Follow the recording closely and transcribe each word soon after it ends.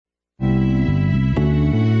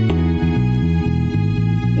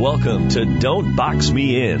Welcome to Don't Box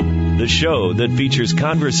Me In, the show that features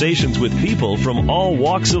conversations with people from all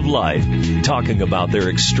walks of life, talking about their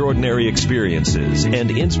extraordinary experiences and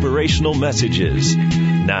inspirational messages.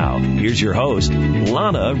 Now, here's your host,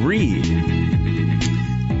 Lana Reed.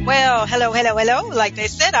 Well, hello. Like they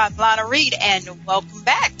said, I'm Lana Reed, and welcome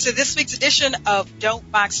back to this week's edition of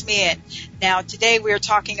Don't Box Me In. Now, today we're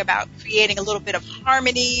talking about creating a little bit of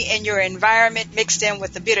harmony in your environment mixed in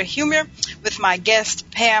with a bit of humor with my guest,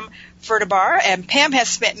 Pam Fertibar. And Pam has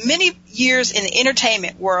spent many years in the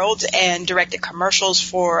entertainment world and directed commercials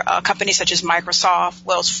for companies such as Microsoft,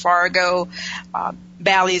 Wells Fargo,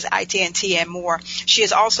 Bally's, IT&T, and more. She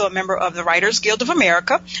is also a member of the Writers Guild of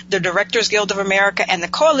America, the Directors Guild of America, and the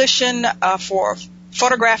Coalition for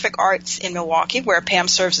Photographic Arts in Milwaukee, where Pam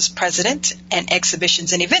serves as president and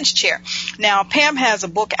exhibitions and events chair. Now, Pam has a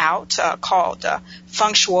book out called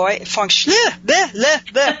Feng Shui, blah, blah,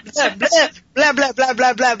 blah, blah, blah, blah,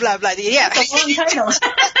 blah, blah, blah, blah. Yeah. That's a long title.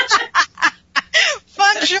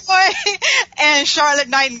 Feng Shui and Charlotte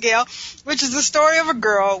Nightingale, which is the story of a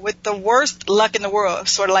girl with the worst luck in the world,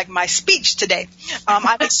 sort of like my speech today. I'm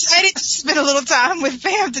excited to spend a little time with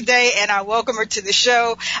Pam today, and I welcome her to the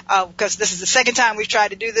show because this is the second time we've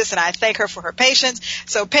tried to do this, and I thank her for her patience.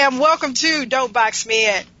 So, Pam, welcome to Don't Box Me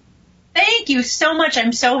In. Thank you so much.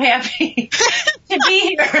 I'm so happy to be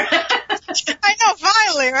here. I know,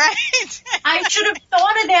 finally, right? I should have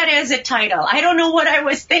thought of that as a title. I don't know what I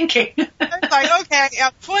was thinking. I was like, okay,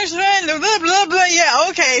 blah, blah, blah, yeah,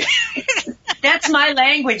 okay. That's my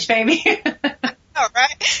language, baby. All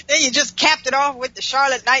right. Then you just capped it off with the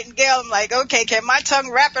Charlotte Nightingale. I'm like, okay, can my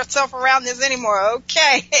tongue wrap itself around this anymore?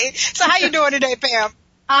 Okay. So how you doing today, Pam?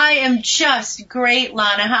 I am just great,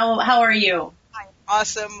 Lana. How are you?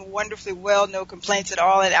 Awesome, wonderfully well, no complaints at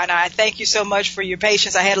all, and I thank you so much for your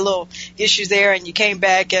patience. I had a little issues there, and you came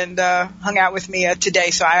back and hung out with me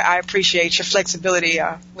today, so I appreciate your flexibility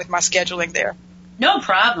with my scheduling there. No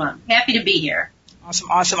problem. Happy to be here.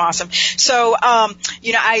 Awesome. So,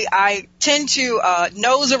 I tend to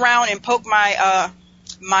nose around and poke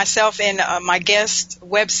myself in my guest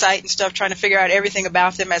website and stuff, trying to figure out everything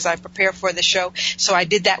about them as I prepare for the show. So I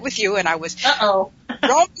did that with you, and I was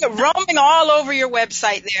roaming all over your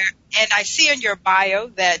website there, and I see in your bio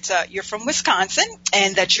that you're from Wisconsin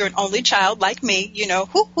and that you're an only child like me,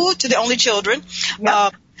 hoo to the only children.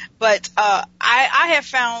 Yep. But I have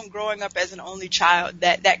found growing up as an only child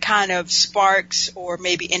that kind of sparks or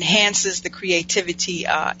maybe enhances the creativity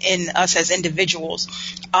in us as individuals.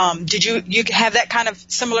 Did you have that kind of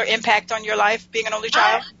similar impact on your life, being an only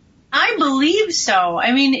child? I believe so.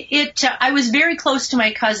 I mean, I was very close to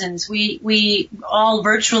my cousins. We all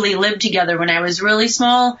virtually lived together when I was really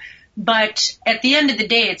small. But at the end of the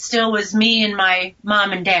day, it still was me and my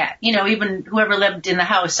mom and dad, even whoever lived in the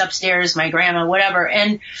house upstairs, my grandma, whatever.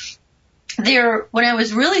 And when I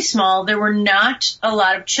was really small, there were not a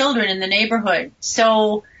lot of children in the neighborhood.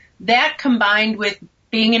 So that combined with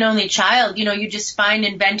being an only child, you just find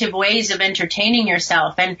inventive ways of entertaining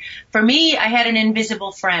yourself. And for me, I had an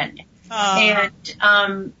invisible friend. And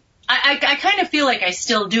I kind of feel like I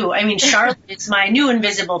still do. I mean, Charlotte is my new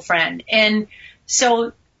invisible friend. And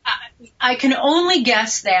so I can only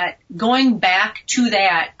guess that going back to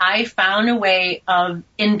that, I found a way of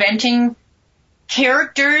inventing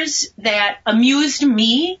characters that amused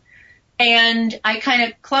me, and I kind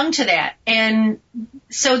of clung to that. And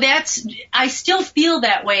so I still feel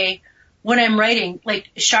that way when I'm writing. Like,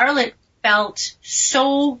 Charlotte felt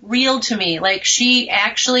so real to me. Like, she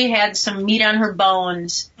actually had some meat on her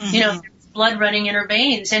bones, blood running in her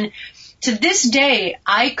veins. And to this day,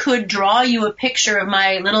 I could draw you a picture of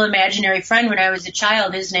my little imaginary friend when I was a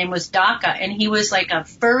child. His name was Daka, and he was like a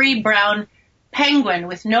furry brown penguin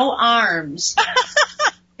with no arms,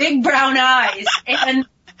 big brown eyes, and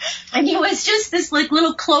he was just this like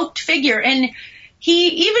little cloaked figure. And he,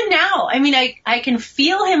 even now, I mean, I can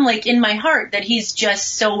feel him like in my heart that he's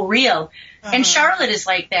just so real. And Charlotte is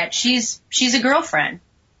like that. She's a girlfriend.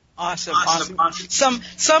 Awesome.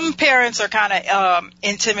 Some parents are kind of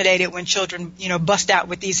intimidated when children, bust out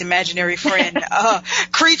with these imaginary friend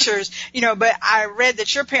creatures, but I read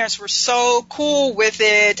that your parents were so cool with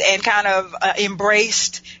it and kind of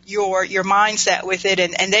embraced your mindset with it,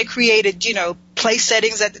 and they created, place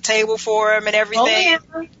settings at the table for them and everything.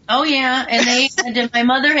 Oh yeah. And my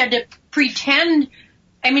mother had to pretend.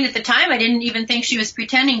 I mean, at the time I didn't even think she was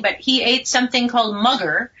pretending, but he ate something called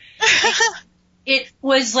mugger. It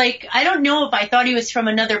was like, I don't know if I thought he was from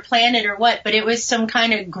another planet or what, but it was some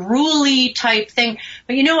kind of gruely type thing.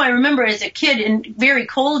 But I remember as a kid, and very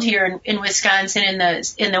cold here in Wisconsin in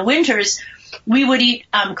the winters, we would eat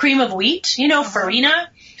cream of wheat, farina.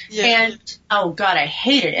 And, oh God, I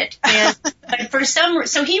hated it. And, but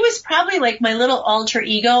so he was probably like my little alter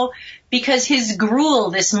ego, because his gruel,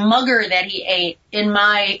 this mugger that he ate, in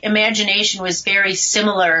my imagination was very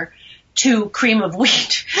similar to cream of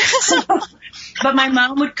wheat. But my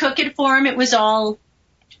mom would cook it for him. It was all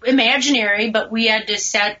imaginary, but we had to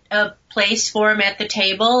set a place for him at the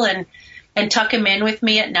table and tuck him in with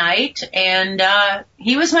me at night. And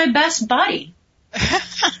he was my best buddy.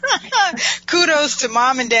 Kudos to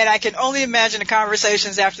Mom and Dad. I can only imagine the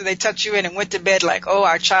conversations after they tucked you in and went to bed like, oh,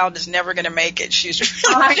 our child is never going to make it. She's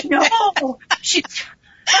I know.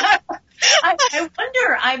 I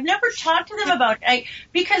wonder. I've never talked to them about it.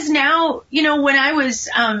 Because now, when I was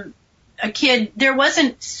a kid, there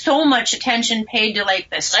wasn't so much attention paid to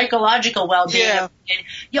like the psychological well-being. Yeah.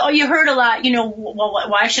 You heard a lot, well,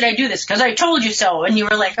 why should I do this? Because I told you so. And you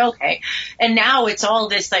were like, okay. And now it's all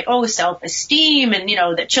this like, self-esteem and,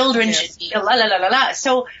 that children should be la, la, la, la, la.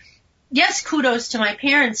 So yes, kudos to my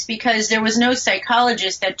parents, because there was no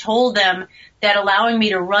psychologist that told them that allowing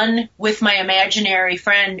me to run with my imaginary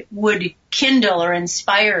friend would kindle or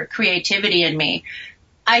inspire creativity in me.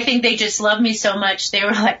 I think they just love me so much. They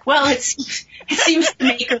were like, well, it seems to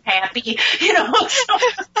make her happy,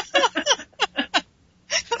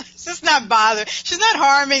 It's just not bothered. She's not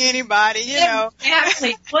harming anybody,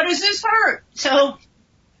 Exactly. What does this hurt? So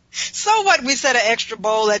what? We set an extra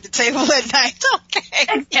bowl at the table at night. Okay.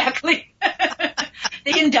 Exactly.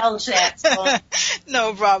 They indulge that. So.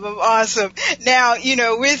 No problem. Awesome. Now,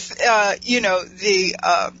 with, the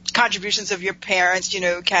contributions of your parents,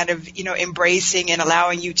 kind of, embracing and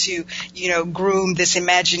allowing you to, groom this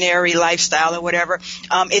imaginary lifestyle or whatever,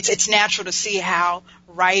 it's natural to see how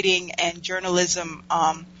writing and journalism,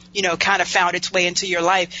 kind of found its way into your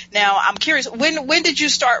life. Now, I'm curious, when did you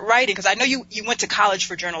start writing? Because I know you went to college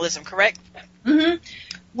for journalism, correct? Mm-hmm.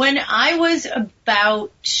 When I was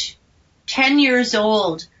about 10 years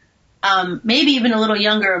old, maybe even a little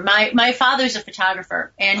younger, my father's a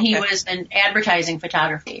photographer, and he was an advertising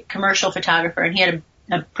photography, commercial photographer, and he had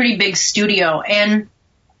a pretty big studio. And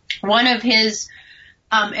one of his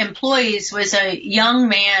employees was a young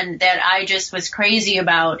man that I just was crazy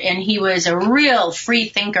about, and he was a real free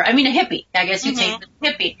thinker. I mean, a hippie, I guess you'd say,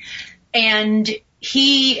 hippie. And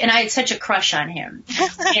I had such a crush on him.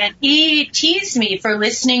 And he teased me for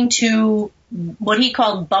listening to what he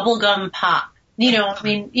called bubblegum pop.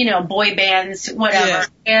 Boy bands, whatever. Yeah.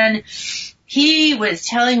 And he was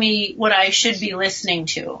telling me what I should be listening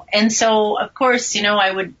to. And so, of course,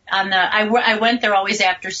 I went there always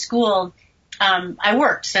after school. I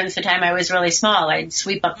worked since the time I was really small. I'd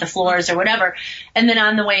sweep up the floors or whatever. And then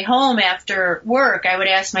on the way home after work, I would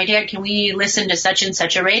ask my dad, can we listen to such and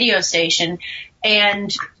such a radio station?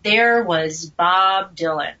 And there was Bob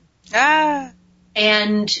Dylan.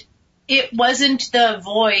 And it wasn't the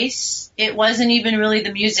voice. It wasn't even really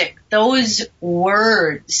the music. Those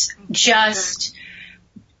words it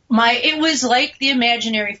was like the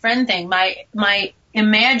imaginary friend thing. My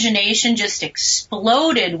imagination just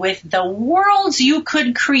exploded with the worlds you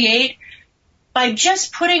could create by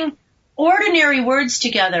just putting ordinary words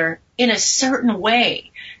together in a certain way.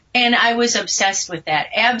 And I was obsessed with that,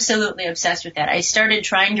 absolutely obsessed with that. I started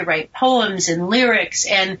trying to write poems and lyrics,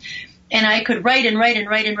 and I could write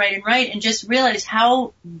and just realize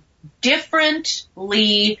how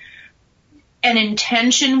differently an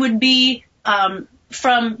intention would be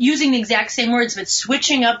from using the exact same words but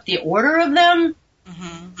switching up the order of them.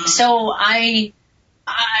 Mm-hmm. So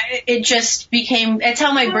it just became, that's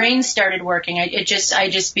how my brain started working. I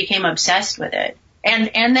just became obsessed with it.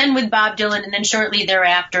 And then with Bob Dylan, and then shortly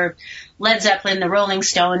thereafter, Led Zeppelin, the Rolling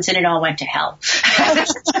Stones, and it all went to hell.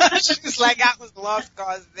 It's like I was lost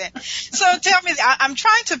cause then. So tell me, I'm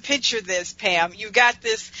trying to picture this, Pam. You've got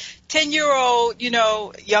this 10-year-old,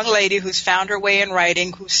 young lady who's found her way in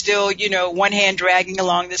writing, who's still, one hand dragging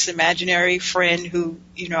along this imaginary friend who,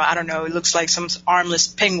 I don't know, it looks like some armless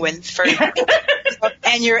penguin.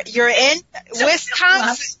 And you're in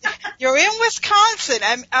Wisconsin. You're in Wisconsin.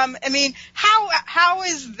 I mean, how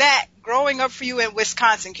is that growing up for you in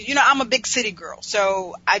Wisconsin? Because, I'm a big city girl,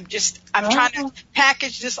 so I'm trying to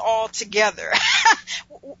package this all together.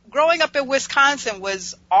 Growing up in Wisconsin,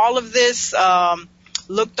 was all of this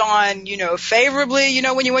looked on, favorably,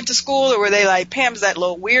 when you went to school, or were they like, Pam's that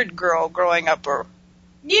little weird girl growing up? Or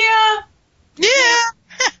Yeah.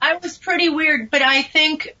 I was pretty weird, but I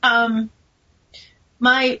think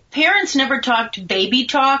my parents never talked baby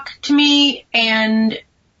talk to me, and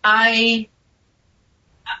I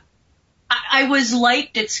was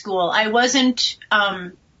liked at school. I wasn't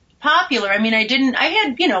popular. I mean, I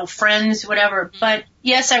had, friends, whatever, but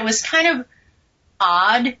yes, I was kind of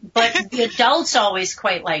odd, but the adults always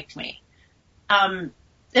quite liked me. And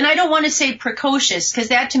I don't want to say precocious, because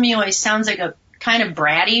that to me always sounds like a kind of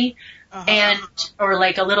bratty, or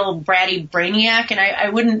like a little bratty brainiac, and I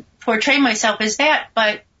wouldn't portray myself as that,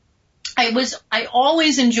 but I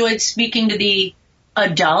always enjoyed speaking to the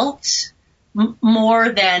adults more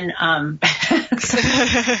than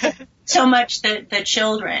so much the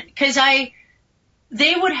children, because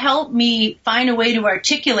they would help me find a way to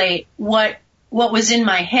articulate what was in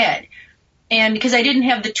my head, and because I didn't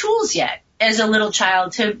have the tools yet as a little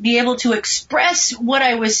child to be able to express what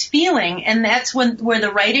I was feeling, and that's where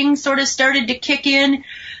the writing sort of started to kick in.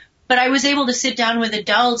 But I was able to sit down with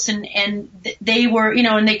adults, and they were,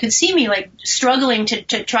 and they could see me like struggling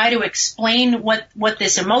to try to explain what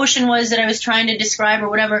this emotion was that I was trying to describe or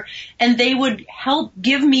whatever. And they would help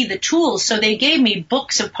give me the tools. So they gave me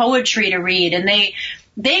books of poetry to read, and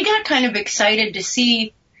they got kind of excited to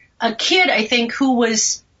see a kid, I think, who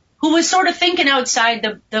was sort of thinking outside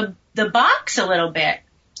the box a little bit.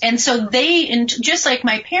 And so and just like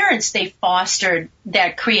my parents, they fostered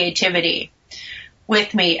that creativity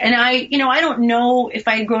with me. And I don't know if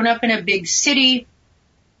I had grown up in a big city,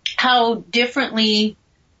 how differently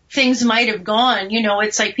things might have gone.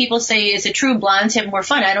 It's like people say, is it true blondes have more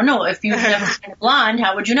fun? I don't know. If you've never been a blonde,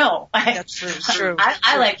 how would you know? That's true.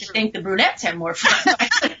 I like to think the brunettes have more fun.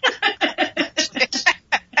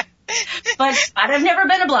 But I've never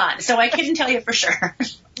been a blonde, so I couldn't tell you for sure.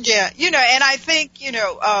 Yeah, and I think,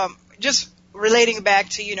 just relating back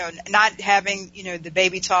to, not having, the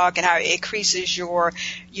baby talk and how it increases your,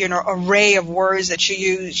 array of words that you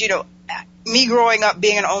use. Me growing up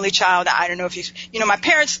being an only child, I don't know if my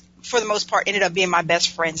parents, for the most part, ended up being my best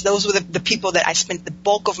friends. Those were the people that I spent the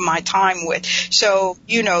bulk of my time with. So,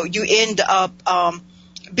 you end up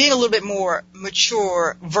being a little bit more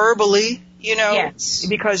mature verbally, yes,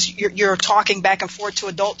 because you're talking back and forth to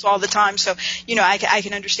adults all the time. So, I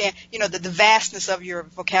can understand, the vastness of your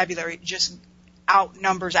vocabulary just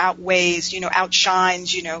outweighs,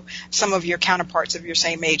 outshines, some of your counterparts of your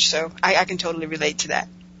same age. So I can totally relate to that.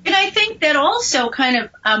 And I think that also kind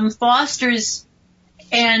of fosters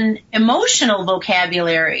an emotional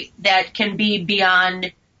vocabulary that can be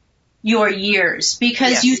beyond your years,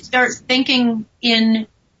 because yes, you start thinking in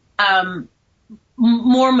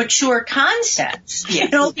more mature concepts,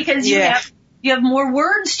 because you have more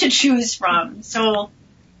words to choose from. So,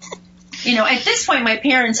 at this point, my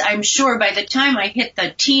parents, I'm sure by the time I hit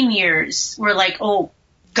the teen years, were like, oh,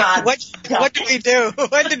 God. What did we do?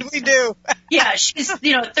 What did we do? Yeah, she's,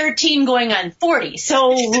 13 going on 40.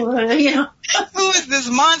 So, Who is this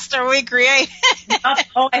monster we create?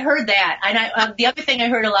 Oh, I heard that. And the other thing I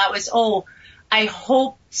heard a lot was, oh, I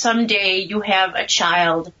hope someday you have a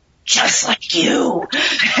child just like you.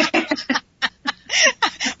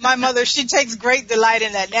 My mother, she takes great delight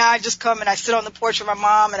in that. Now I just come and I sit on the porch with my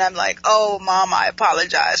mom and I'm like, oh, Mom, I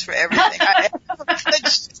apologize for everything.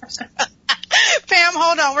 Pam,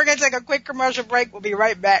 hold on. We're going to take a quick commercial break. We'll be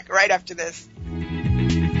right back right after this.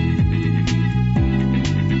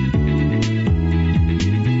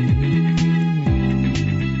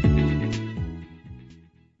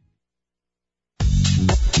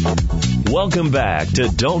 Welcome back to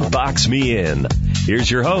Don't Box Me In. Here's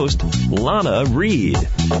your host, Lana Reed.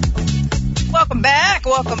 Welcome back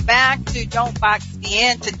to Don't Box Me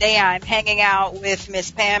In. Today I'm hanging out with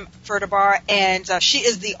Miss Pam Furtabar, and she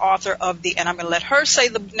is the author of and I'm going to let her say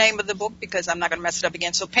the name of the book because I'm not going to mess it up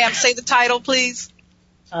again. So Pam, say the title, please.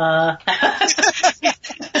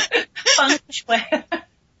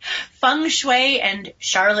 Feng Shui and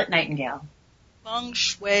Charlotte Nightingale. Feng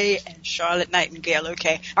Shui and Charlotte Nightingale.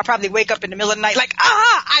 Okay. I'll probably wake up in the middle of the night like,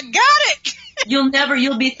 I got it.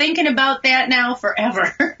 You'll be thinking about that now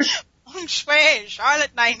forever. Feng Shui and Charlotte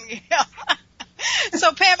Nightingale.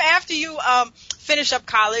 So Pam, after you finish up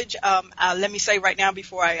college, let me say right now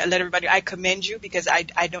before I let everybody, I commend you because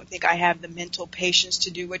I don't think I have the mental patience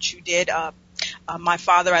to do what you did. My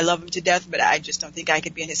father, I love him to death, but I just don't think I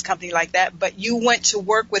could be in his company like that. But you went to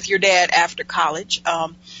work with your dad after college.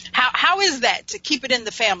 How is that to keep it in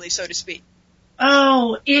the family, so to speak?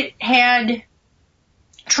 Oh, it had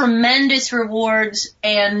tremendous rewards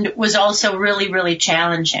and was also really, really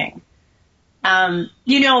challenging.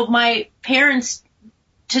 My parents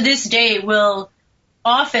to this day will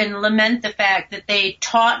often lament the fact that they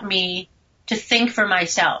taught me to think for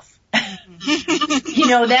myself.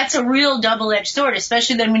 That's a real double-edged sword,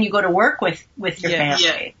 especially then when you go to work with your family.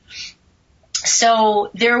 Yeah.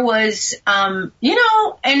 So there was,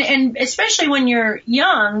 and especially when you're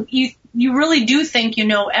young, you really do think you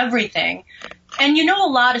know everything. And you know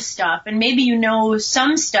a lot of stuff, and maybe you know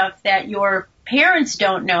some stuff that your parents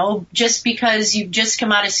don't know just because you've just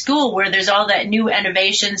come out of school where there's all that new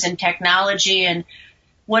innovations and technology and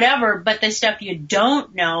whatever, but the stuff you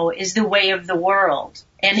don't know is the way of the world,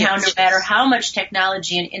 and how no matter how much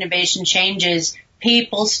technology and innovation changes,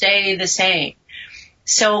 people stay the same.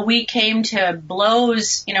 So we came to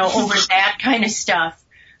blows, over that kind of stuff.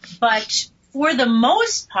 But for the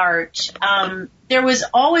most part, there was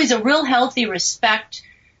always a real healthy respect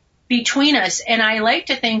between us. And I like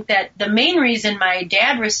to think that the main reason my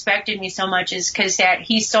dad respected me so much is because that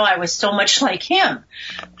he saw I was so much like him.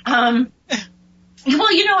 Well,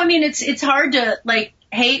 it's hard to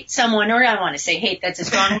hate someone, or I don't want to say hate, that's a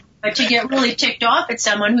strong word, but to get really ticked off at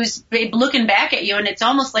someone who's looking back at you, and it's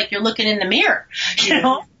almost like you're looking in the mirror,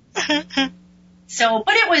 So,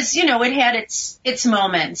 but it was, it had its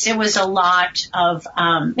moments. It was a lot of,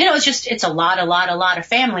 it's a lot of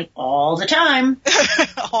family all the time.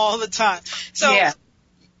 All the time. So, yeah.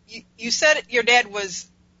 You said your dad was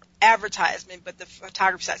advertisement, but the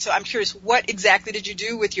photography side. So I'm curious, what exactly did you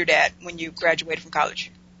do with your dad when you graduated from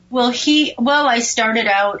college? Well, I started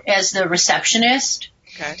out as the receptionist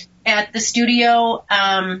at the studio.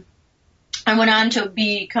 I went on to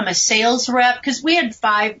become a sales rep because we had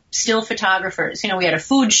 5 still photographers. We had a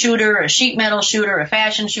food shooter, a sheet metal shooter, a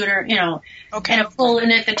fashion shooter, and a full,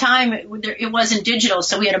 and at the time it wasn't digital.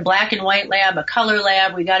 So we had a black and white lab, a color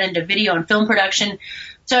lab. We got into video and film production.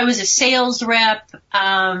 So I was a sales rep.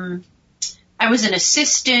 I was an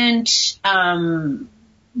assistant.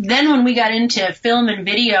 Then when we got into film and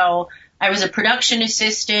video, I was a production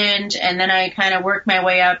assistant, and then I kind of worked my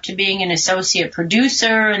way up to being an associate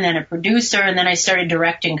producer, and then a producer, and then I started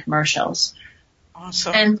directing commercials.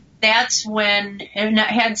 Awesome. And that's when, and I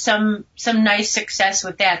had some nice success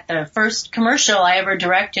with that. The first commercial I ever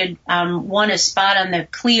directed won a spot on the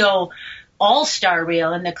Clio All-Star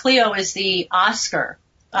Reel, and the Clio is the Oscar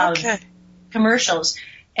of commercials.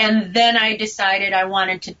 And then I decided I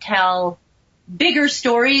wanted to tell bigger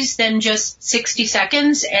stories than just 60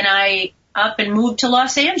 seconds, and I up and moved to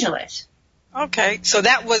Los Angeles. Okay, so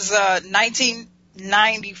that was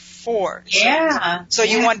 1994. Yeah. So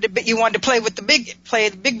you wanted to play with the big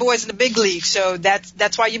boys in the big league. So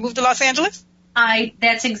that's why you moved to Los Angeles?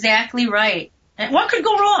 That's exactly right. What could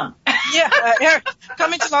go wrong?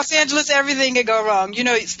 Coming to Los Angeles, everything could go wrong.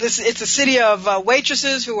 It's a city of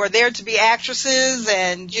waitresses who are there to be actresses,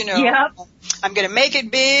 and I'm going to make it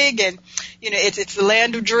big, and it's the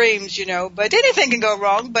land of dreams, But anything can go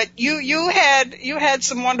wrong. But you had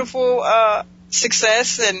some wonderful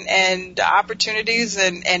success and opportunities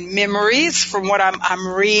and memories from what I'm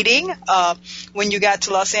reading. When you got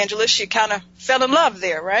to Los Angeles, you kind of fell in love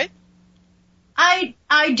there, right? I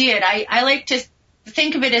did. I like to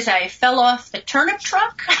think of it as I fell off the turnip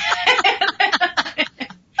truck.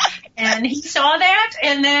 And he saw that,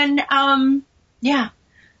 and then,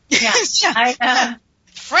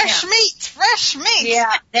 Fresh meat.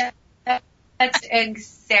 Yeah, that's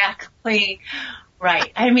exactly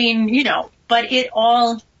right. I mean, but it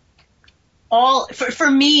all for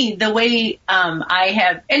me, the way, I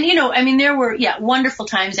have, and there were, wonderful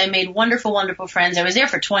times. I made wonderful friends. I was there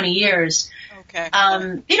for 20 years. Okay.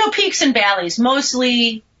 Peaks and valleys,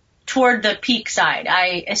 mostly toward the peak side.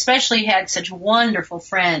 I especially had such wonderful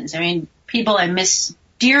friends. I mean, people I miss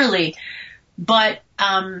dearly, but,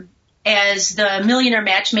 as the millionaire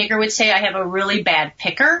matchmaker would say, I have a really bad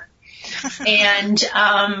picker. And,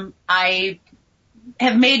 I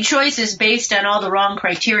have made choices based on all the wrong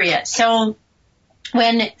criteria. So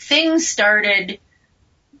when things started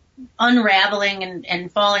unraveling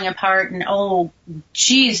and falling apart, and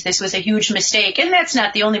this was a huge mistake. And that's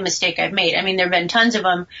not the only mistake I've made. I mean, there have been tons of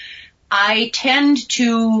them. I tend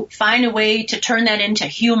to find a way to turn that into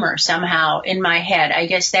humor somehow in my head. I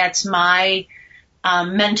guess that's my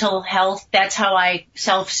mental health. That's how I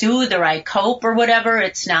self-soothe or I cope or whatever.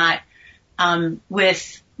 It's not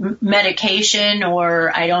with medication,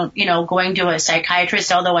 or I don't, going to a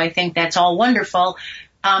psychiatrist, although I think that's all wonderful.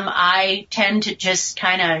 I tend to just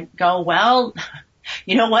kind of go, well,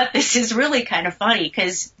 you know what? This is really kind of funny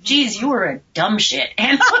because, geez, you were a dumb shit.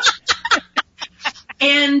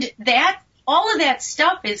 And that, all of that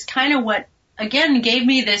stuff is kind of what, again, gave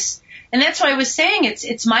me this. And that's why I was saying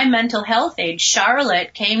it's my mental health age.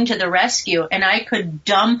 Charlotte came to the rescue, and I could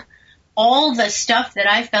dump all the stuff that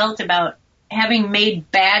I felt about having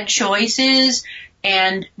made bad choices,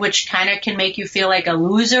 and which kind of can make you feel like a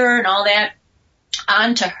loser and all that,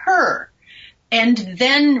 onto her, and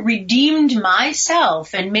then redeemed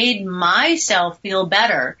myself and made myself feel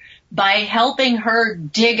better by helping her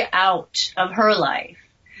dig out of her life.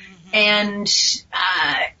 And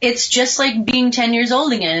it's just like being 10 years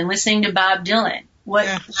old again and listening to Bob Dylan,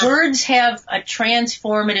 Words have a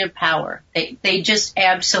transformative power. They just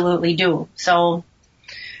absolutely do. So,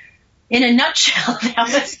 in a nutshell, that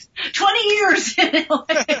was 20 years.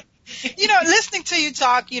 Listening to you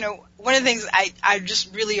talk, one of the things I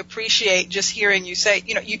just really appreciate just hearing you say,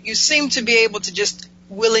 you seem to be able to just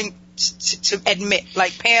willing to admit,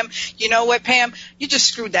 like, Pam, you know what, Pam, you just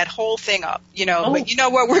screwed that whole thing up, but you know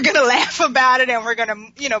what, we're going to laugh about it and we're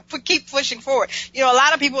going to, keep pushing forward. A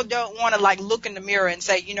lot of people don't want to, like, look in the mirror and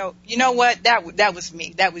say, you know what, that was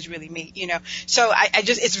me. That was really me, So I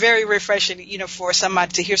just, it's very refreshing, for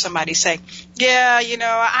somebody to hear somebody say, yeah,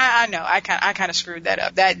 I know, I kind of screwed that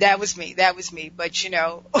up. That was me. But,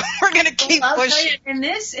 we're going to keep pushing.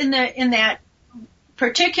 In that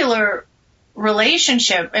particular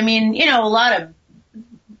relationship, I mean, a lot of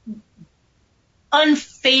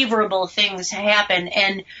unfavorable things happen,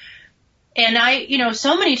 and I,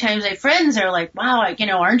 so many times my friends are like, wow,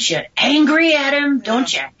 aren't you angry at him?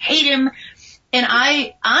 Don't you hate him? And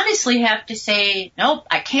I honestly have to say, nope,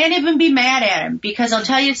 I can't even be mad at him, because I'll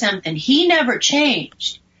tell you something, he never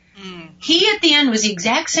changed. He at the end was the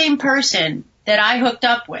exact same person that I hooked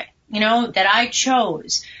up with. That I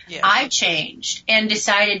chose. Yeah. I changed and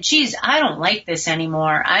decided, geez, I don't like this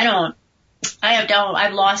anymore. I've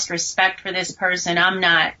lost respect for this person. I'm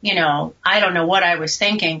not, I don't know what I was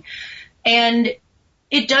thinking. And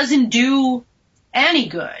it doesn't do any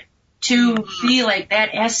good to be like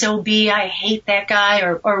that SOB, I hate that guy,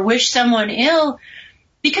 or wish someone ill,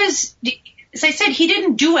 because, as I said, he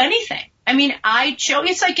didn't do anything. I mean, I chose,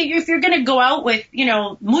 it's like if you're going to go out with,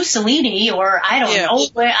 Mussolini or, I don't know,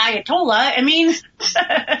 Ayatollah, I mean, you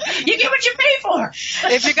get what you pay for.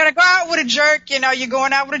 If you're going to go out with a jerk, you're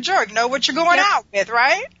going out with a jerk. Know what you're going out with,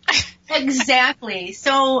 right? Exactly.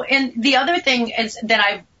 So, and the other thing is that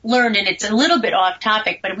I've learned, and it's a little bit off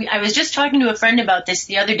topic, but I was just talking to a friend about this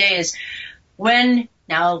the other day, is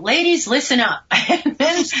now, ladies, listen up.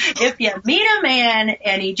 If you meet a man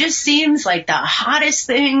and he just seems like the hottest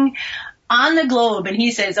thing on the globe, and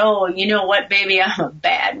he says, oh, you know what, baby, I'm a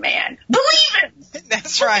bad man. Believe him.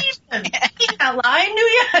 That's right. He's not lying to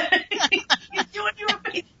you. He's doing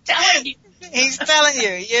he's telling you. He's telling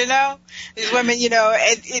you, these women,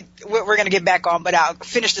 we're going to get back on, but I'll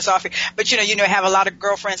finish this off here. But, have a lot of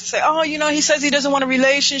girlfriends that say, oh, he says he doesn't want a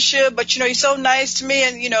relationship, but, he's so nice to me.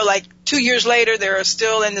 And, like 2 years later, they're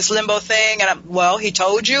still in this limbo thing. And he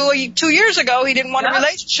told you 2 years ago he didn't want a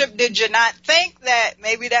relationship. Did you not think that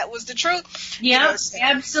maybe that was the truth? Yeah,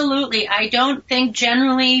 absolutely. I don't think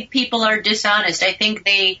generally people are dishonest. I think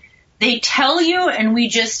they tell you and we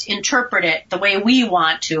just interpret it the way we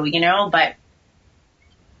want to, but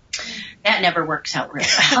that never works out really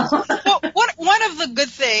well. Well, one of the good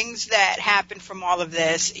things that happened from all of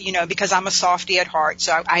this, because I'm a softie at heart,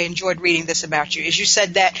 so I enjoyed reading this about you, is you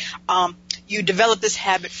said that you developed this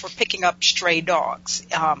habit for picking up stray dogs,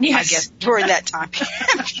 yes. I guess, during that time period.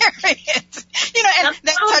 And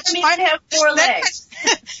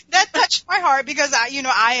that touched my heart because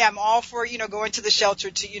I am all for, going to the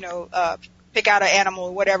shelter to, pick out an animal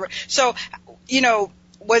or whatever. So,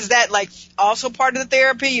 was that like also part of the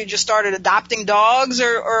therapy? You just started adopting dogs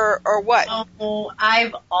or what? Oh,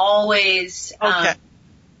 I've always, okay.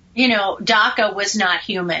 DACA was not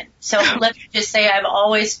human. So let's just say I've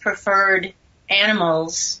always preferred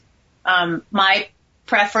animals. My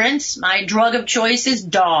preference, my drug of choice is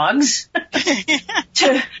dogs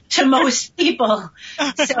to most people.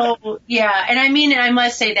 So, yeah. And I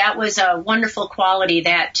must say that was a wonderful quality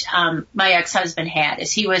that, my ex-husband had,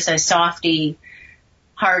 is he was a softie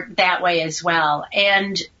heart that way as well.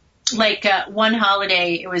 And like, one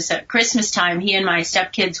holiday, it was Christmas time, he and my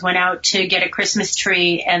stepkids went out to get a Christmas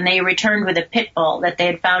tree and they returned with a pit bull that they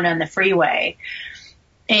had found on the freeway.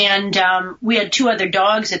 And, we had 2 other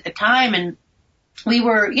dogs at the time, and we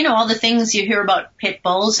were, all the things you hear about pit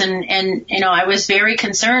bulls, and I was very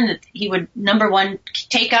concerned that he would, number one,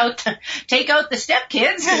 take out the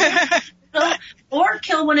stepkids or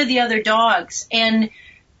kill one of the other dogs. And,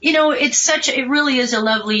 it really is a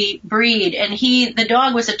lovely breed. And the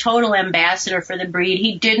dog was a total ambassador for the breed.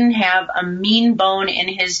 He didn't have a mean bone in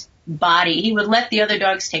his body. He would let the other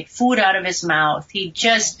dogs take food out of his mouth. He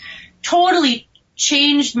just totally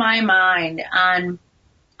changed my mind on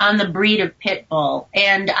the breed of pit bull.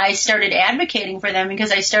 And I started advocating for them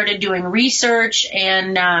because I started doing research,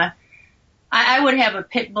 and I would have a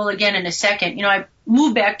pit bull again in a second. I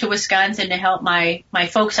moved back to Wisconsin to help my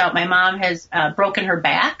folks out. My mom has broken her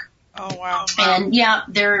back. Oh, wow. And yeah,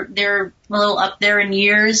 they're a little up there in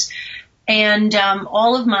years. And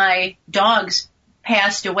all of my dogs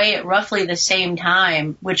passed away at roughly the same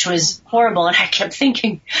time, which was horrible. And I kept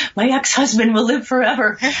thinking, my ex-husband will live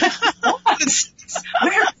forever.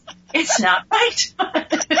 It's not right.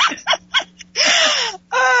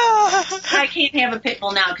 I can't have a pit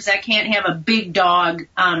bull now because I can't have a big dog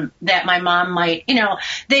that my mom might,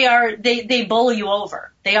 they bowl you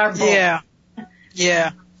over. They are bull.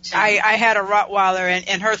 Yeah. I had a Rottweiler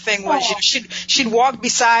and her thing was, she'd walk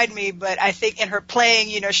beside me, but I think in her playing,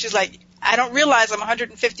 she's like, I don't realize I'm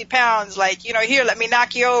 150 pounds. Like, here, let me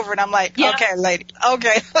knock you over. And I'm like, okay, lady.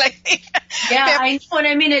 Okay. Yeah, I know what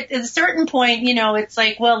I mean. At a certain point, it's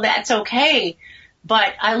like, well, that's okay.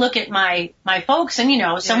 But I look at my folks and,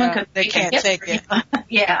 someone could. They can't take it.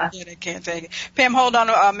 Yeah, they can't take it. Pam, hold on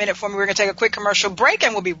a minute for me. We're going to take a quick commercial break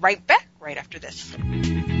and we'll be right back right after this.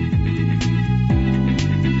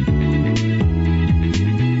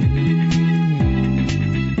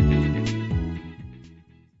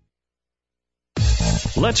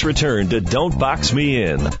 Let's return to Don't Box Me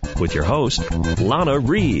In with your host, Lana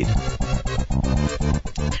Reed.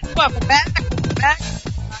 Welcome back.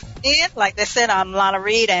 Like they said, I'm Lana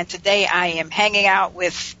Reed, and today I am hanging out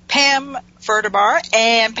with Pam Ferderbar.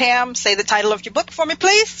 And Pam, say the title of your book for me,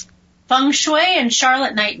 please. Feng Shui and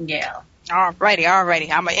Charlotte Nightingale. All righty. I'm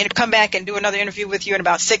going to come back and do another interview with you in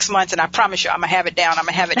about 6 months, and I promise you I'm going to have it down. By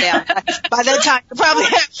that time, you'll probably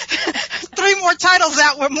have 3 more titles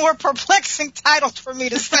out with more perplexing titles for me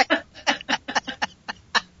to say.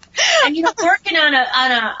 And working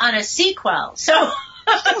on a sequel, so.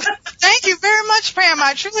 Thank you very much, Pam.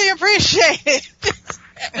 I truly appreciate it.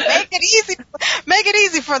 Make it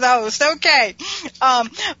easy for the host. Okay.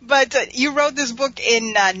 But you wrote this book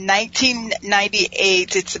in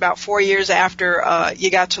 1998. It's about 4 years after you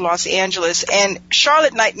got to Los Angeles. And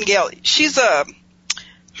Charlotte Nightingale, she's a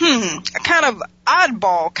kind of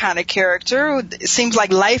oddball kind of character. It seems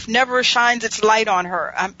like life never shines its light on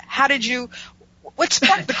her. What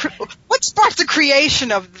sparked the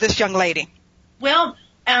creation of this young lady? Well,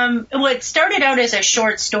 it started out as a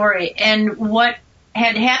short story, and what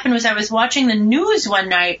had happened was I was watching the news one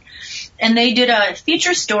night, and they did a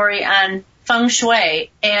feature story on Feng Shui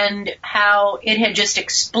and how it had just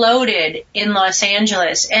exploded in Los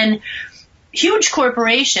Angeles. And huge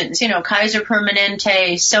corporations, Kaiser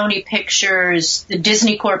Permanente, Sony Pictures, the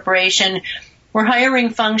Disney Corporation, were hiring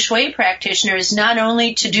Feng Shui practitioners not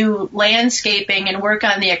only to do landscaping and work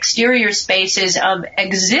on the exterior spaces of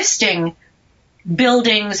existing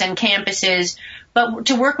buildings and campuses, but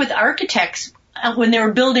to work with architects when they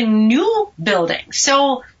were building new buildings.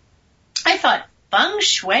 So I thought, Feng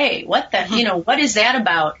Shui, what is that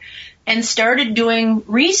about? And started doing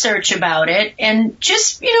research about it, and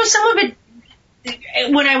just, some of it,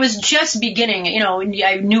 when I was just beginning,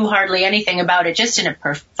 I knew hardly anything about it, just in a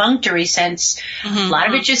perfunctory sense. Mm-hmm. A lot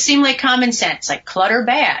of it just seemed like common sense, like clutter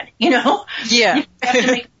bad, Yeah. You have to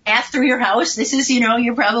make a path through your house. This is,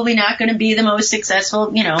 you're probably not going to be the most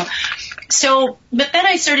successful, So, but then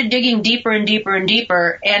I started digging deeper and deeper and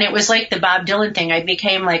deeper, and it was like the Bob Dylan thing. I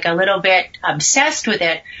became like a little bit obsessed with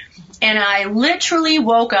it, and I literally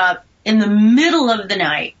woke up in the middle of the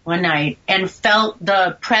night one night and felt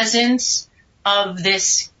the presence of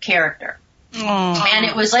this character. Aww. And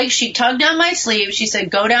it was like she tugged on my sleeve. She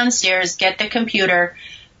said, go downstairs, get the computer,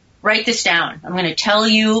 write this down. I'm going to tell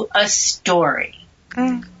you a story.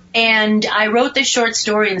 Mm. And I wrote this short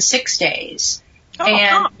story in 6 days.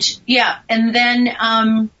 And then,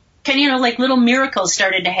 like little miracles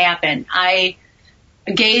started to happen. I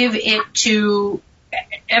gave it to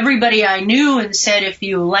everybody I knew and said, if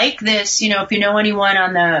you like this, if you know anyone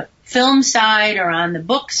on the film side or on the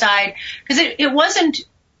book side, because it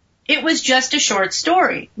was just a short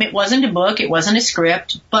story. It wasn't a book. It wasn't a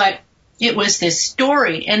script, but it was this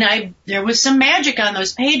story. And there was some magic on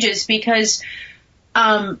those pages because,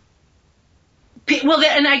 and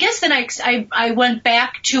I guess then I went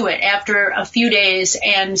back to it after a few days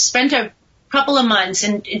and spent a couple of months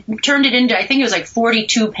and it turned it into, I think it was like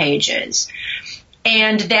 42 pages.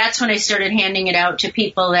 And that's when I started handing it out to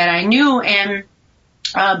people that I knew. And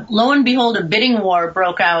lo and behold, a bidding war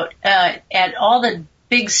broke out at all the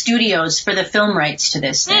big studios for the film rights to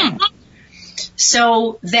this thing. Mm.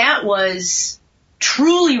 So that was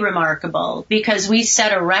truly remarkable because we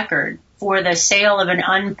set a record for the sale of an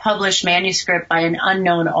unpublished manuscript by an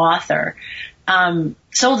unknown author.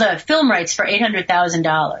 Sold the film rights for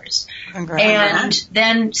 $800,000. And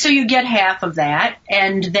then, so you get half of that.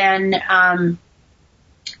 And then,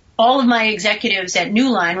 all of my executives at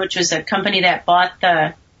New Line, which was a company that bought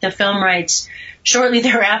the film rights, shortly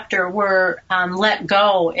thereafter were let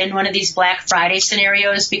go in one of these Black Friday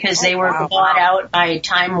scenarios because they were bought out by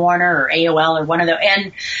Time Warner or AOL or one of those.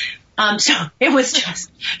 And so it was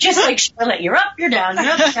just like Charlotte, you're up, you're down,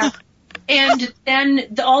 you're up, you're down. And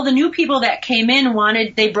then all the new people that came in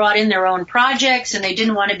they brought in their own projects, and they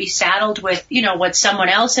didn't want to be saddled with, what someone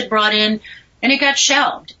else had brought in, and it got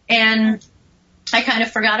shelved. And I kind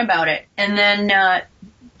of forgot about it. And then,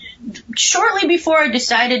 shortly before I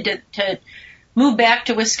decided to move back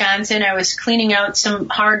to Wisconsin, I was cleaning out some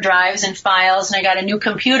hard drives and files, and I got a new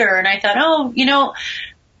computer, and I thought,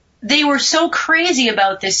 they were so crazy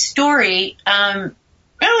about this story. I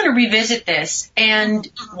want to revisit this. And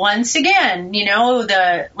once again,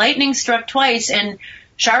 the lightning struck twice, and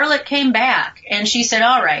Charlotte came back, and she said,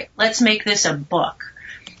 all right, let's make this a book.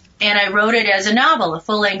 And I wrote it as a novel, a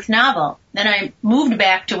full-length novel. Then I moved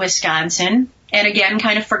back to Wisconsin, and again,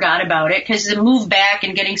 kind of forgot about it, because the move back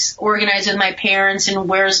and getting organized with my parents, and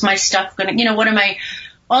where's my stuff going to,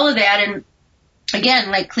 all of that. And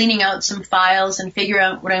again, like cleaning out some files and figure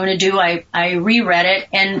out what I'm going to do, I reread it.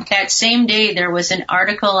 And that same day, there was an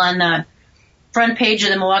article on the front page of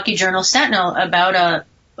the Milwaukee Journal Sentinel about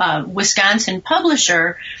a Wisconsin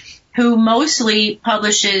publisher who mostly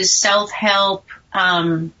publishes self-help,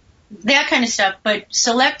 that kind of stuff, but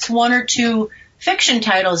selects one or two fiction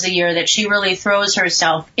titles a year that she really throws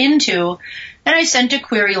herself into. And I sent a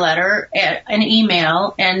query letter, an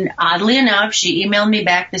email, and oddly enough, she emailed me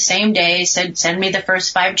back the same day, said, send me the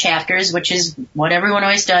first 5 chapters, which is what everyone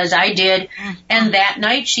always does. I did. And that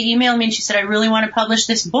night she emailed me and she said, I really want to publish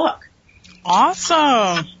this book.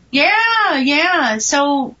 Awesome. Yeah.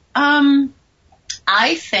 So,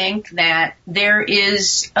 I think that there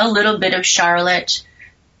is a little bit of Charlotte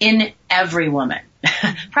in every woman.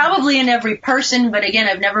 Probably in every person, but again,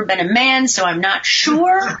 I've never been a man, so I'm not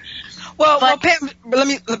sure. Well, Pam, let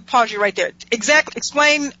me pause you right there.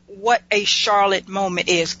 Explain what a Charlotte moment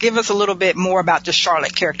is. Give us a little bit more about the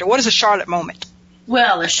Charlotte character. What is a Charlotte moment?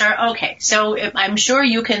 Well, okay. So I'm sure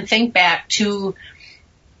you can think back to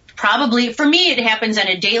probably, for me, it happens on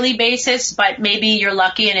a daily basis, but maybe you're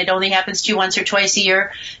lucky and it only happens to you once or twice a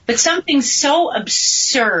year. But something so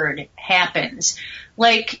absurd happens.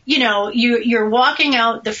 Like, you're walking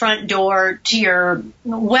out the front door to your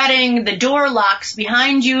wedding, the door locks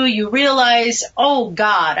behind you, you realize, oh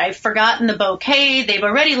God, I've forgotten the bouquet, they've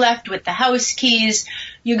already left with the house keys,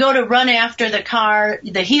 you go to run after the car,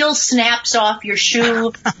 the heel snaps off your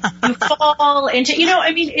shoe, you fall into,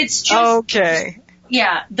 it's just, okay.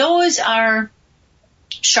 Yeah, those are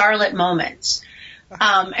Charlotte moments.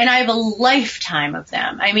 And I have a lifetime of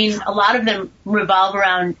them. I mean, a lot of them revolve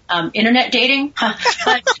around internet dating.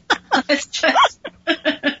 It's just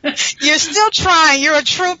You're still trying. You're a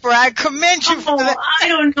trooper. I commend you for that. I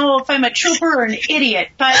don't know if I'm a trooper or an idiot,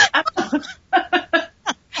 but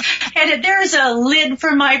and there's a lid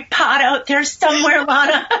for my pot out there somewhere,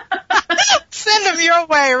 Lana. Send them your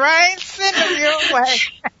way, right? Send them your way.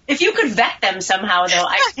 If you could vet them somehow, though,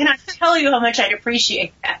 I cannot tell you how much I'd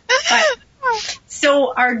appreciate that. But,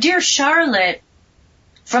 so our dear Charlotte,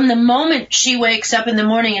 from the moment she wakes up in the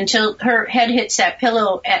morning until her head hits that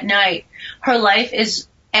pillow at night, her life is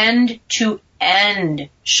end to end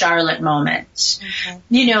Charlotte moments.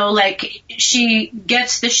 Mm-hmm. Like she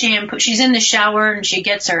gets the shampoo, she's in the shower and she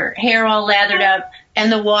gets her hair all lathered up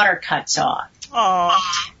and the water cuts off.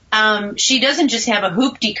 Aww. She doesn't just have a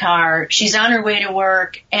hoopty car, she's on her way to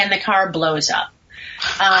work and the car blows up.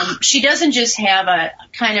 She doesn't just have a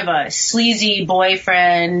kind of a sleazy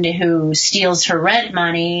boyfriend who steals her rent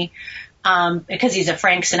money, because he's a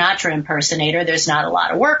Frank Sinatra impersonator. There's not a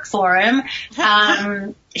lot of work for him.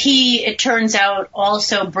 He, it turns out,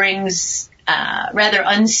 also brings rather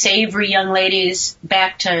unsavory young ladies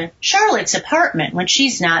back to Charlotte's apartment when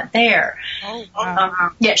she's not there. Oh,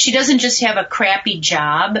 wow. Yeah, she doesn't just have a crappy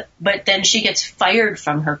job, but then she gets fired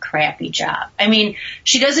from her crappy job. I mean,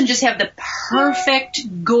 she doesn't just have the perfect,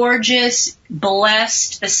 gorgeous,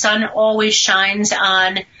 blessed, the sun always shines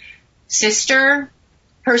on sister.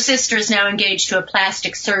 Her sister's now engaged to a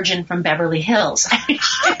plastic surgeon from Beverly Hills. I mean,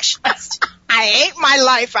 I hate my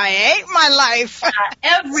life.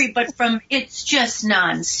 It's just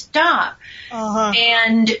nonstop. Uh-huh.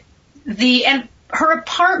 And her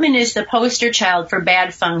apartment is the poster child for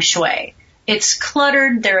bad feng shui. It's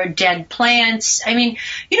cluttered. There are dead plants. I mean,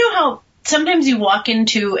 you know how sometimes you walk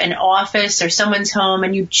into an office or someone's home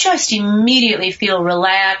and you just immediately feel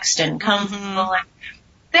relaxed and comfortable. Mm-hmm.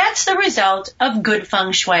 That's the result of good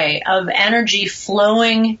feng shui, of energy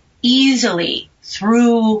flowing easily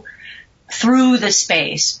through the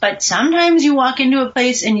space. But sometimes you walk into a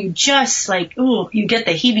place and you just you get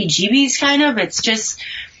the heebie-jeebies kind of. It's just,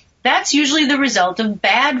 that's usually the result of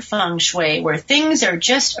bad feng shui, where things are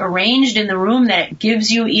just arranged in the room that it gives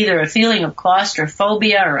you either a feeling of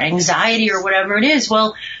claustrophobia or anxiety or whatever it is.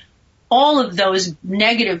 Well, all of those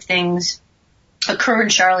negative things occur in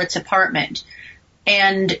Charlotte's apartment.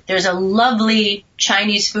 And there's a lovely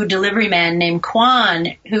Chinese food delivery man named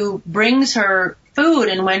Quan who brings her food.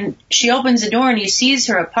 And when she opens the door and he sees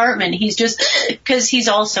her apartment, he's just, because he's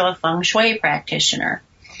also a feng shui practitioner.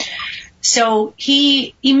 So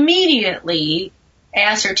he immediately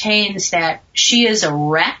ascertains that she is a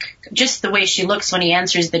wreck, just the way she looks when he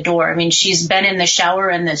answers the door. I mean, she's been in the shower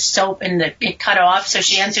and the soap and it cut off, so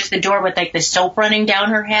she answers the door with like the soap running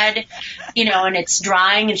down her head, and it's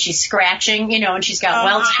drying and she's scratching, and she's got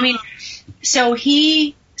welts. I mean, so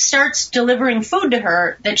he starts delivering food to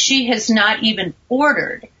her that she has not even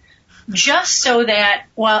ordered, just so that,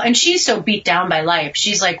 and she's so beat down by life.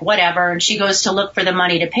 She's like, whatever. And she goes to look for the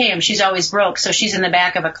money to pay him. She's always broke. So she's in the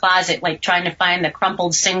back of a closet, like trying to find the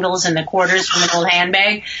crumpled singles and the quarters from an old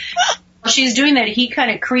handbag. While she's doing that, he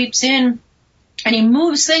kind of creeps in and he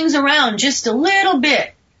moves things around just a little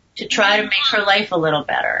bit to try to make her life a little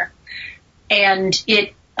better. And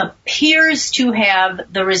it appears to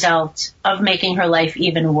have the result of making her life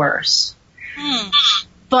even worse.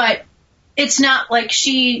 But it's not like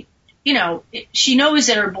she knows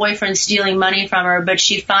that her boyfriend's stealing money from her, but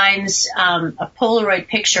she finds a Polaroid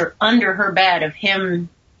picture under her bed of him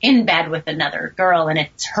in bed with another girl, and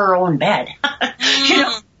it's her own bed.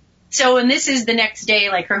 So, and this is the next day,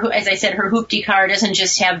 like as I said, her hoopty car doesn't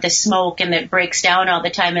just have the smoke and that breaks down all the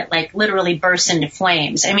time. It like literally bursts into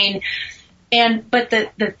flames. I mean, but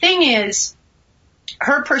the thing is,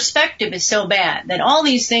 her perspective is so bad that all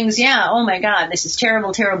these things, oh my God, this is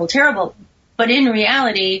terrible, terrible, terrible. But in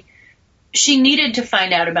reality, she needed to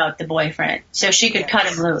find out about the boyfriend so she could cut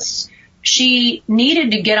him loose. She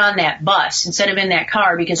needed to get on that bus instead of in that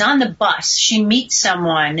car, because on the bus she meets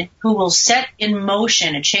someone who will set in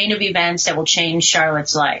motion a chain of events that will change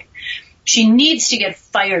Charlotte's life. She needs to get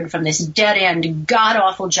fired from this dead-end,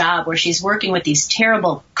 god-awful job where she's working with these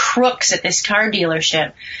terrible crooks at this car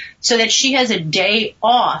dealership so that she has a day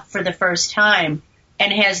off for the first time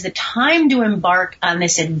and has the time to embark on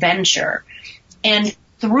this adventure. And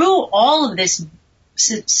through all of this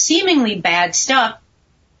seemingly bad stuff,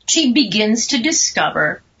 she begins to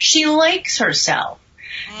discover she likes herself.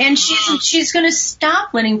 And she's going to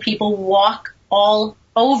stop letting people walk all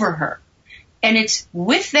over her. And it's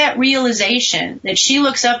with that realization that she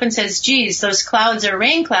looks up and says, geez, those clouds are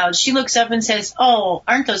rain clouds. She looks up and says, oh,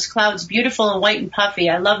 aren't those clouds beautiful and white and puffy?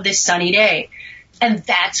 I love this sunny day. And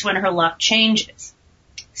that's when her luck changes.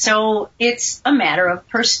 So it's a matter of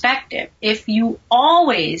perspective. If you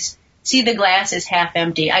always see the glass as half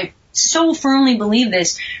empty, I so firmly believe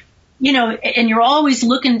this, and you're always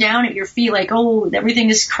looking down at your feet like, oh, everything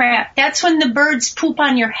is crap. That's when the birds poop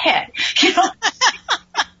on your head.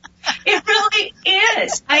 It really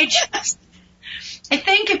is. I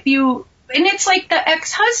think and it's like the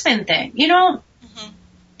ex-husband thing,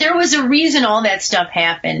 there was a reason all that stuff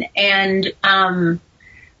happened. And,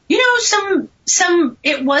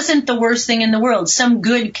 it wasn't the worst thing in the world. Some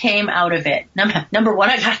good came out of it. Number one,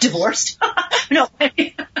 I got divorced. No.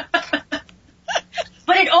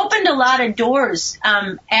 But it opened a lot of doors,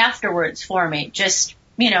 afterwards for me, just,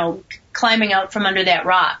 climbing out from under that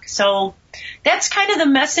rock. So that's kind of the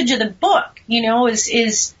message of the book,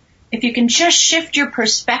 is if you can just shift your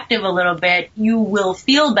perspective a little bit, you will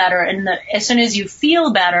feel better. And as soon as you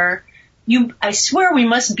feel better, I swear we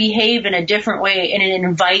must behave in a different way, and it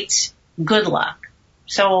invites good luck.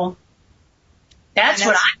 So that's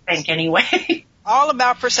what I think anyway. All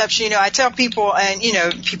about perception. I tell people, and,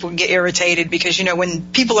 people get irritated because,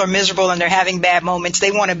 when people are miserable and they're having bad moments,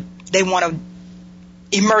 they want to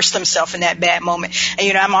immerse themselves in that bad moment.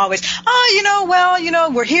 And, I'm always,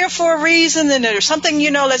 we're here for a reason, and there's something,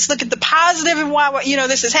 let's look at the positive and why,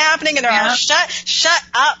 this is happening. And they're all, shut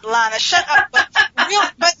up, Lana, shut up.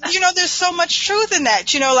 But there's so much truth in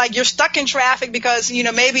that. Like you're stuck in traffic because,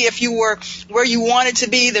 maybe if you were where you wanted to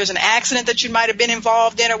be, there's an accident that you might have been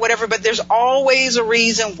involved in or whatever, but there's always a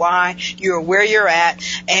reason why you're where you're at.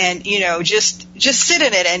 And, just sit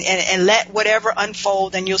in it and let whatever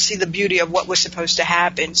unfold, and you'll see the beauty of what was supposed to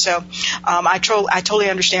happen. So I totally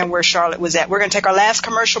understand where Charlotte was at. We're going to take our last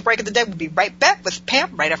commercial break of the day. We'll be right back with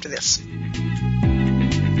Pam right after this.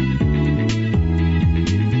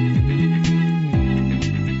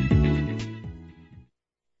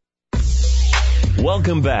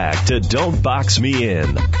 Welcome back to Don't Box Me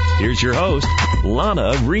In. Here's your host,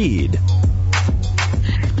 Lana Reed.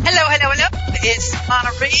 Hello. It's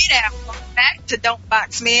Lana Reed, and welcome back to Don't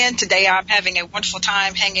Box Me In. Today I'm having a wonderful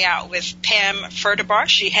time hanging out with Pam Furtebar.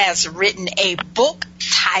 She has written a book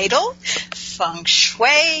titled Feng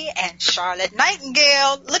Shui and Charlotte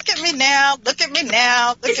Nightingale. Look at me now. Look at me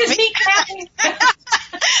now. Look at me.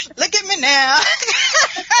 Look at me now.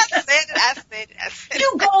 I said it.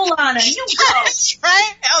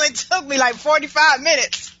 45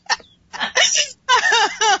 minutes.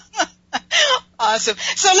 Awesome.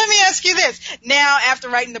 So let me ask you this. Now, after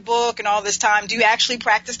writing the book and all this time, do you actually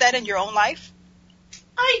practice that in your own life?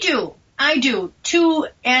 I do, to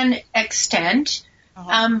an extent.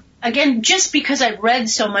 Again, just because I've read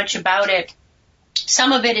so much about it,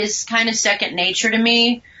 some of it is kind of second nature to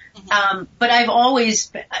me. But I've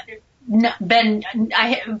always been,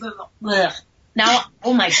 now,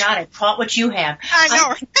 oh my God, I caught what you have. I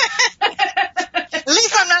know. At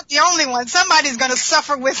least I'm not the only one. Somebody's going to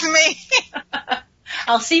suffer with me.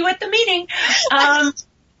 I'll see you at the meeting.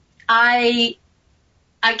 I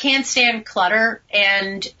can't stand clutter,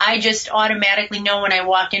 and I just automatically know when I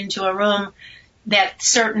walk into a room that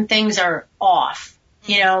certain things are off.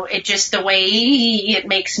 You know, it just the way it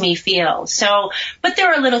makes me feel. So, but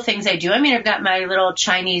there are little things I do. I mean, I've got my little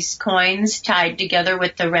Chinese coins tied together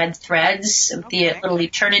with the red threads, the little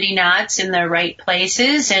eternity knots in the right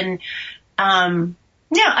places. And,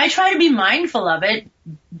 yeah, I try to be mindful of it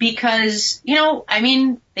because, you know, I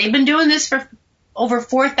mean, they've been doing this for over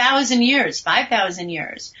 4,000 years, 5,000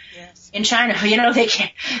 years. Yes. In China, you know, they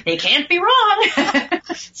can't be wrong.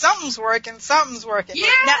 Something's working. Yeah,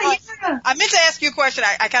 now, yeah. I meant to ask you a question.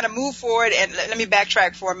 I kind of moved forward, and let me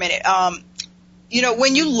backtrack for a minute. You know,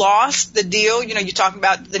 when you lost the deal, you know, you're talking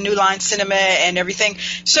about the New Line Cinema and everything.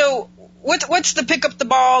 So what's the pick up the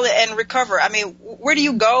ball and recover? I mean, where do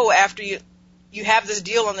you go after you have this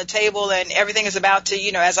deal on the table and everything is about to,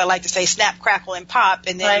 you know, as I like to say, snap, crackle, and pop,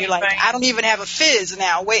 and then you're like, I don't even have a fizz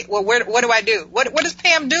now. Wait, well, what do I do? What does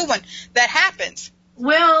Pam do when that happens?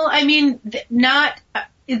 Well, I mean,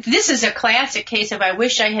 this is a classic case of I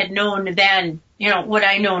wish I had known then, you know, what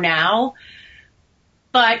I know now,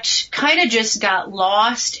 but kind of just got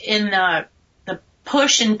lost in the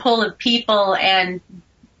push and pull of people and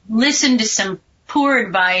listened to some poor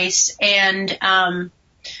advice, and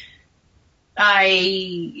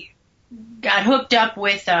I got hooked up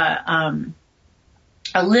with a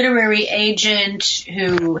literary agent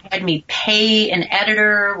who had me pay an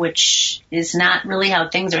editor, which is not really how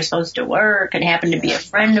things are supposed to work. It happened to be a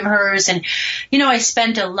friend of hers. And, you know, I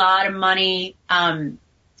spent a lot of money,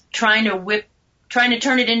 trying to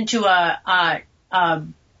turn it into a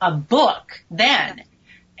book then.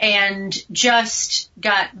 And just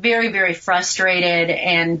got very, very frustrated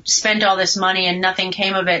and spent all this money and nothing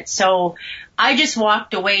came of it. So I just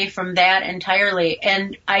walked away from that entirely.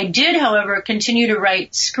 And I did, however, continue to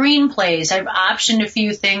write screenplays. I've optioned a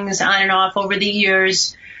few things on and off over the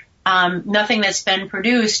years. Nothing that's been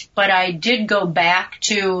produced, but I did go back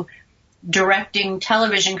to directing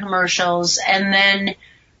television commercials and then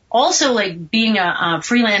also like being a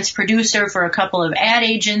freelance producer for a couple of ad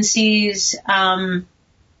agencies.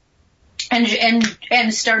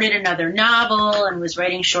 And started another novel and was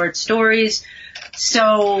writing short stories.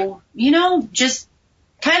 So, you know, just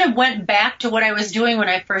kind of went back to what I was doing when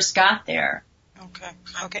I first got there.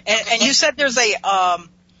 Okay. And you said there's a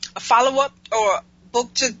follow-up or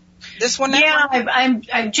book to this one now? Yeah,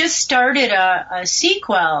 I've just started a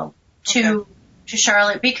sequel to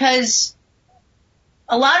Charlotte because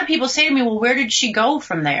a lot of people say to me, well, where did she go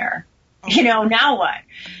from there? Okay. You know, now what?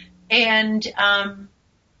 And,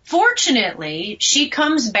 fortunately, she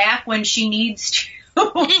comes back when she needs to.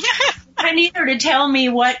 I need her to tell me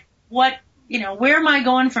what, you know, where am I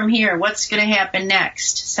going from here? What's going to happen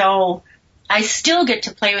next? So I still get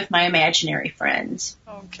to play with my imaginary friends.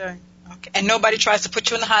 Okay. And nobody tries to put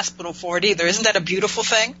you in the hospital for it either. Isn't that a beautiful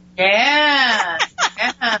thing? Yeah.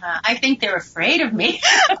 I think they're afraid of me.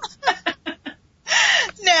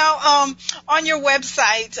 Now, on your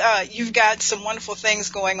website, you've got some wonderful things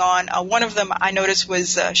going on. One of them I noticed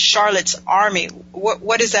was Charlotte's Army.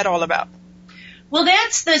 What is that all about? Well,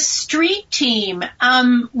 that's the street team,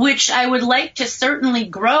 which I would like to certainly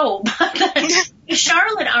grow. The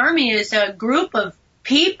Charlotte Army is a group of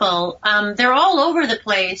people. They're all over the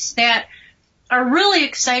place that are really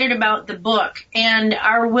excited about the book and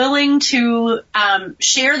are willing to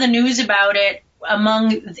share the news about it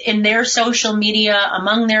in their social media,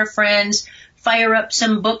 among their friends, fire up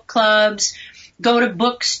some book clubs, go to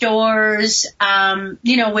bookstores,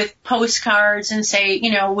 you know, with postcards and say,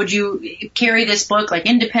 you know, would you carry this book, like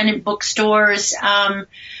independent bookstores,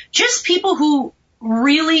 just people who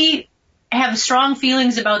really have strong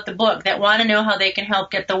feelings about the book that want to know how they can help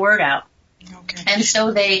get the word out. Okay. And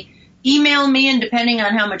so they email me, and depending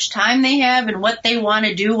on how much time they have and what they want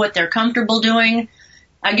to do, what they're comfortable doing,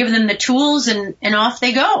 I give them the tools and off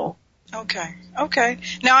they go. Okay.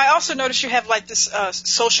 Now, I also noticed you have like this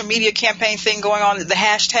social media campaign thing going on, the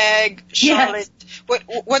hashtag Charlotte. Yes.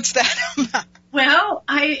 What's that about? Well,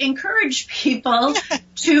 I encourage people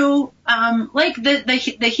to like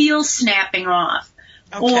the heel snapping off.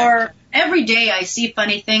 Okay. Or every day I see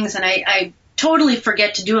funny things and I totally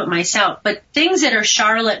forget to do it myself, but things that are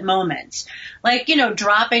Charlotte moments, like,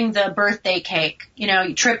 dropping the birthday cake,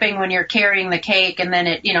 tripping when you're carrying the cake and then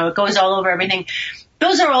it goes all over everything.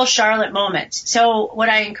 Those are all Charlotte moments. So what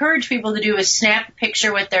I encourage people to do is snap a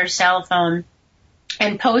picture with their cell phone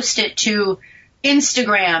and post it to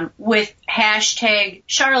Instagram with hashtag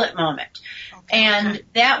Charlotte moment. Okay. And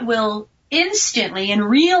that will instantly, in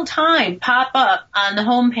real time, pop up on the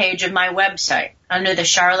homepage of my website under the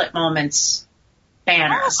Charlotte Moments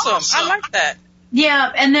banner. Awesome. I like that.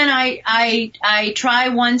 Yeah, and then I try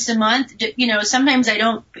once a month. Sometimes I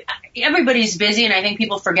don't. Everybody's busy, and I think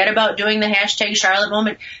people forget about doing the hashtag Charlotte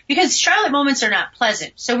Moment because Charlotte Moments are not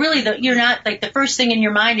pleasant. So really, you're not like the first thing in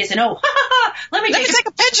your mind isn't, let me take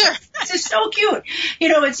a picture. This is so cute.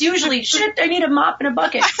 It's usually shit. I need a mop and a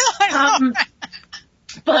bucket.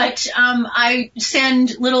 But I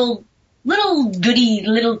send little goody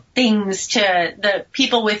little things to the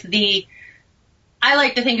people with I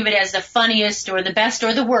like to think of it as the funniest or the best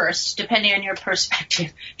or the worst, depending on your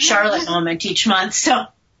perspective, Charlotte moment each month. So,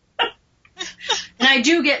 and I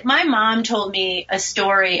do my mom told me a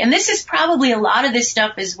story, and this is probably a lot of this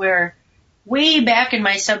stuff is where way back in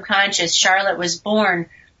my subconscious, Charlotte was born.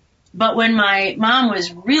 But when my mom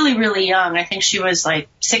was really, really young, I think she was like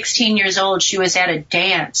 16 years old, she was at a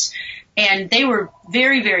dance, and they were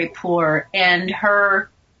very, very poor, and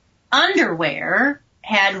her underwear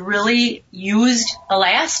had really used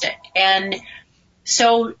elastic. And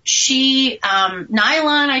so she,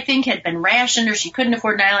 nylon, I think, had been rationed, or she couldn't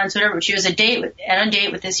afford nylons, whatever. But she was on a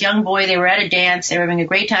date with this young boy. They were at a dance. They were having a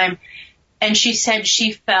great time. And she said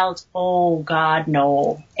she felt, oh, God,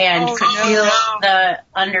 no, and could feel the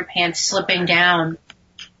underpants slipping down.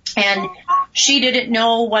 And she didn't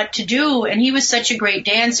know what to do. And he was such a great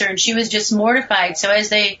dancer, and she was just mortified. So as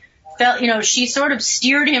they felt, she sort of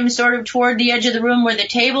steered him sort of toward the edge of the room where the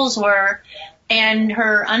tables were, and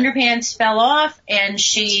her underpants fell off, and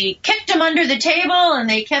she kicked him under the table, and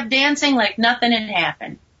they kept dancing like nothing had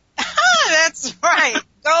happened. That's right.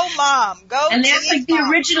 Go, Mom. Go. And that's like the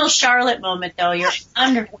original Charlotte moment, though. Your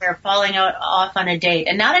underwear falling off on a date,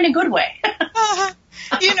 and not in a good way.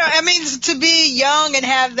 To be young and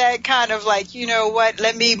have that kind of like,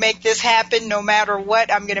 let me make this happen no matter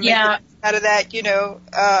what. I'm going to make it out of that,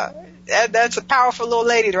 that's a powerful little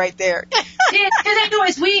lady right there.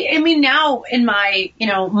 Because now in my,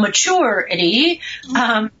 maturity,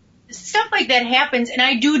 stuff like that happens, and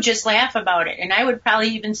I do just laugh about it. And I would probably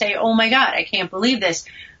even say, oh, my God, I can't believe this.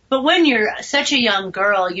 But when you're such a young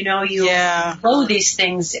girl, you blow these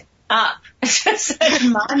things up. Such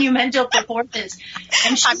monumental proportions.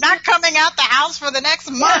 And I'm not coming out the house for the next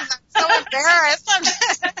month. I'm so embarrassed.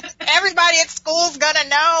 Everybody at school's going to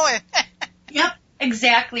know. Yep,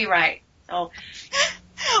 exactly right. So.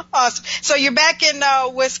 Awesome. So you're back in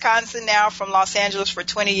Wisconsin now from Los Angeles for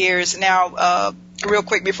 20 years. Now, real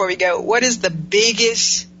quick before we go, what is the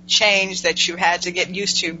biggest change that you had to get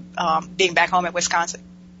used to being back home in Wisconsin?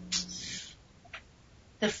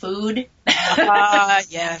 The food.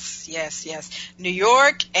 Yes. New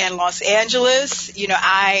York and Los Angeles,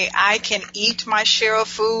 I can eat my share of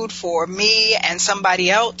food for me and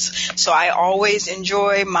somebody else. So I always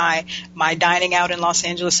enjoy my dining out in Los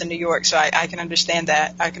Angeles and New York. So I can understand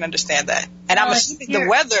that. And I'm assuming the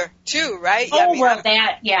weather too, right? How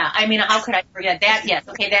could I forget that? Yes.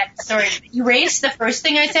 Okay. Sorry. Erase the first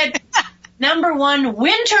thing I said. Number one,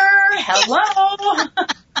 winter. Hello.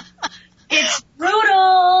 It's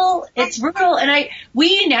brutal. And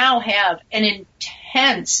we now have an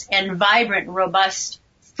intense and vibrant, robust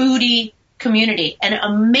foodie community and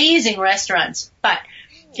amazing restaurants. But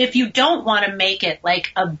if you don't want to make it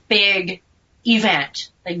like a big event,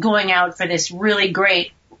 like going out for this really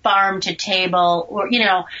great farm to table or,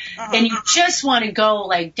 and you just want to go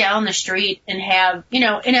like down the street and have,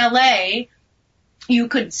 in LA, you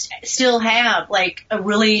could still have like a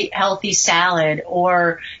really healthy salad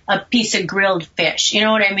or a piece of grilled fish. You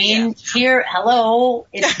know what I mean? Yeah. Here, hello,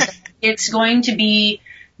 it's going to be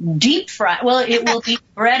deep fried. Well, it will be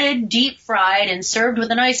breaded, deep fried, and served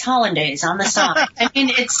with a nice hollandaise on the side. I mean,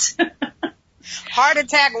 it's heart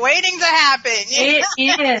attack waiting to happen. It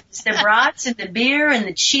is. The brats and the beer and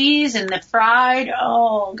the cheese and the fried.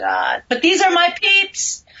 Oh, God. But these are my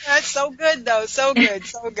peeps. That's so good, though. So good.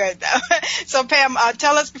 So Pam,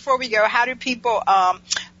 tell us before we go, how do people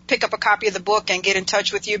pick up a copy of the book and get in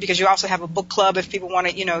touch with you? Because you also have a book club if people want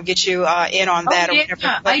to, get you in on that or whatever.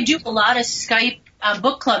 Yeah. I do a lot of Skype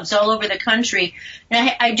book clubs all over the country.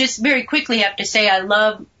 And I just very quickly have to say I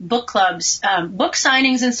love book clubs. Book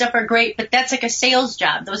signings and stuff are great, but that's like a sales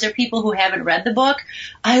job. Those are people who haven't read the book.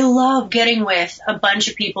 I love getting with a bunch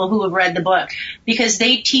of people who have read the book because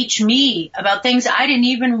they teach me about things I didn't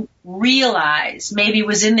even realize maybe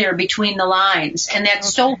was in there between the lines. And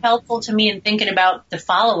that's so helpful to me in thinking about the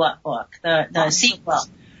follow-up book, the sequel.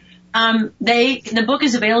 The book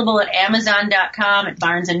is available at Amazon.com, at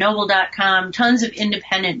BarnesandNoble.com, tons of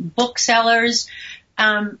independent booksellers.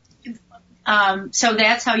 So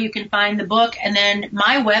that's how you can find the book. And then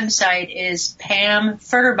my website is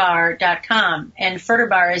PamFerderbar.com, and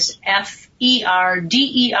Ferderbar is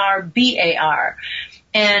Ferderbar.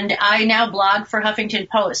 And I now blog for Huffington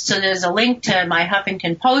Post. So there's a link to my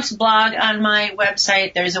Huffington Post blog on my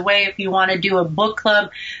website. There's a way if you want to do a book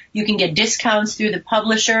club, you can get discounts through the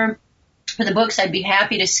publisher for the books. I'd be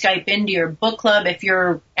happy to Skype into your book club if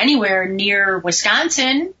you're anywhere near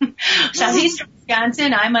Wisconsin, southeastern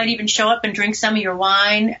Wisconsin. I might even show up and drink some of your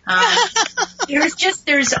wine.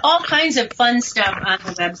 There's all kinds of fun stuff on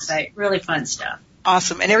the website, really fun stuff.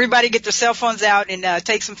 Awesome. And everybody get their cell phones out and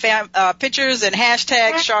take some pictures and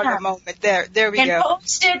hashtag Charlotte Moment. There we go. And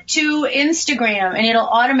post it to Instagram, and it'll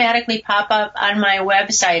automatically pop up on my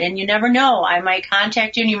website. And you never know. I might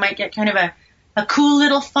contact you, and you might get kind of a cool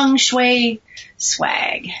little feng shui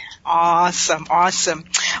swag. Awesome.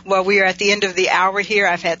 Well, we are at the end of the hour here.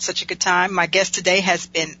 I've had such a good time. My guest today has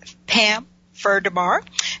been Pam Ferderbar.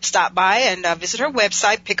 Stop by and visit her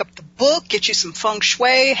website, pick up the book, get you some feng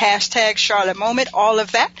shui, hashtag Charlotte Moment, all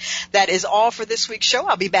of that. That is all for this week's show.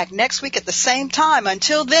 I'll be back next week at the same time.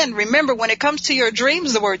 Until then, remember, when it comes to your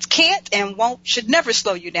dreams, the words can't and won't should never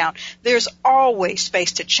slow you down. There's always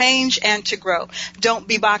space to change and to grow. Don't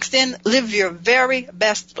be boxed in. Live your very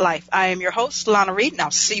best life. I am your host, Lana Reed, and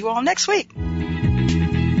I'll see you all next week.